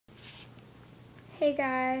Hey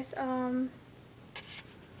guys, I'm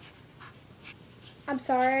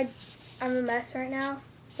sorry I'm a mess right now,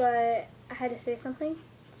 but I had to say something.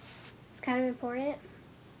 It's kind of important.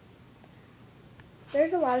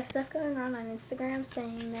 There's a lot of stuff going on Instagram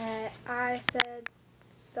saying that I said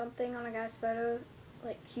something on a guy's photo,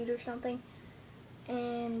 like cute or something,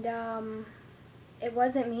 and it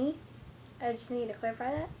wasn't me. I just need to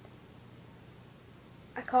clarify that.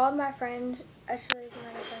 I called my friend, actually as a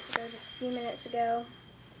matter of fact, just a few minutes ago,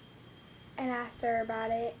 and asked her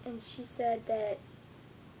about it, and she said that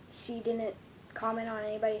she didn't comment on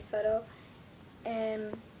anybody's photo,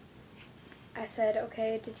 and I said,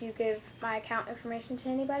 okay, did you give my account information to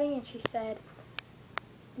anybody? And she said,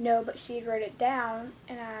 no, but she wrote it down,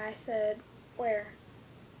 and I said, where?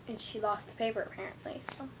 And she lost the paper apparently,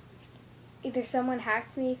 so either someone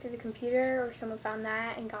hacked me through the computer or someone found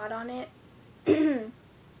that and got on it.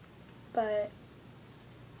 But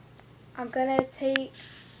I'm gonna take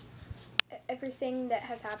everything that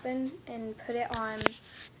has happened and put it on.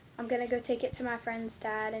 I'm gonna go take it to my friend's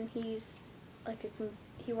dad, and he's like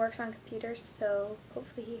he works on computers, so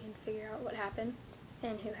hopefully he can figure out what happened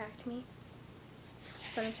and who hacked me.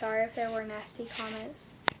 But I'm sorry if there were nasty comments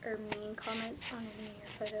or mean comments on any of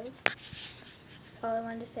your photos. That's all I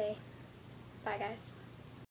wanted to say. Bye guys.